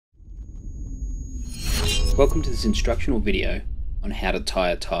Welcome to this instructional video on how to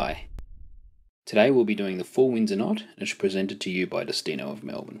tie a tie. Today we'll be doing the full Windsor knot, and it's presented to you by Destino of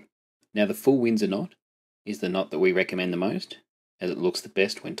Melbourne. Now the full Windsor knot is the knot that we recommend the most, as it looks the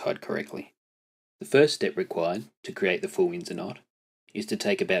best when tied correctly. The first step required to create the full Windsor knot is to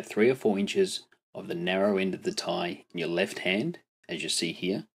take about 3 or 4 inches of the narrow end of the tie in your left hand, as you see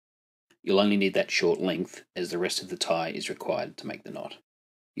here. You'll only need that short length, as the rest of the tie is required to make the knot.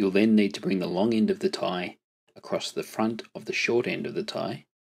 You'll then need to bring the long end of the tie across the front of the short end of the tie,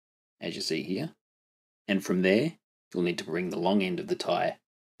 as you see here, and from there you'll need to bring the long end of the tie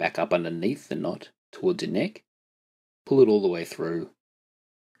back up underneath the knot towards your neck, pull it all the way through,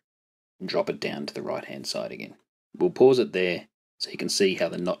 and drop it down to the right hand side again. We'll pause it there so you can see how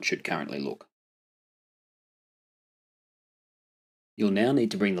the knot should currently look. You'll now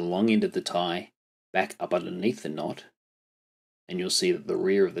need to bring the long end of the tie back up underneath the knot, and you'll see that the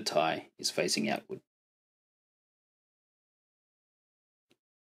rear of the tie is facing outward.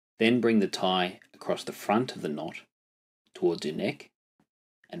 Then bring the tie across the front of the knot towards your neck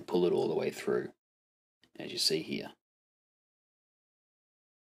and pull it all the way through, as you see here.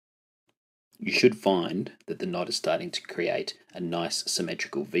 You should find that the knot is starting to create a nice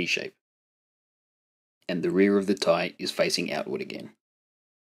symmetrical V shape, and the rear of the tie is facing outward again.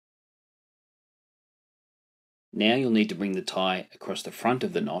 Now you'll need to bring the tie across the front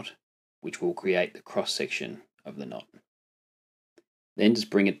of the knot, which will create the cross section of the knot. Then just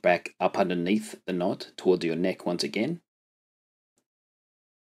bring it back up underneath the knot towards your neck once again.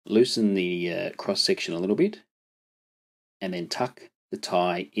 Loosen the cross section a little bit, and then tuck the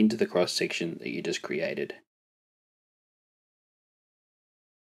tie into the cross section that you just created.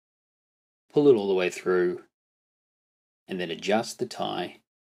 Pull it all the way through, and then adjust the tie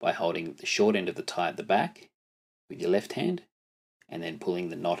by holding the short end of the tie at the back with your left hand, and then pulling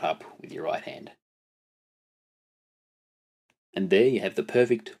the knot up with your right hand. And there you have the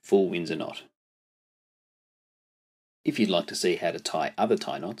perfect full Windsor knot. If you'd like to see how to tie other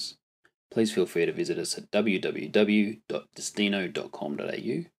tie knots, please feel free to visit us at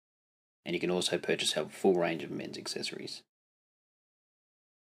www.destino.com.au, and you can also purchase our full range of men's accessories.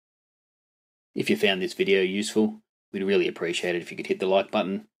 If you found this video useful, we'd really appreciate it if you could hit the like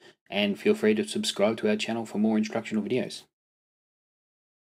button, and feel free to subscribe to our channel for more instructional videos.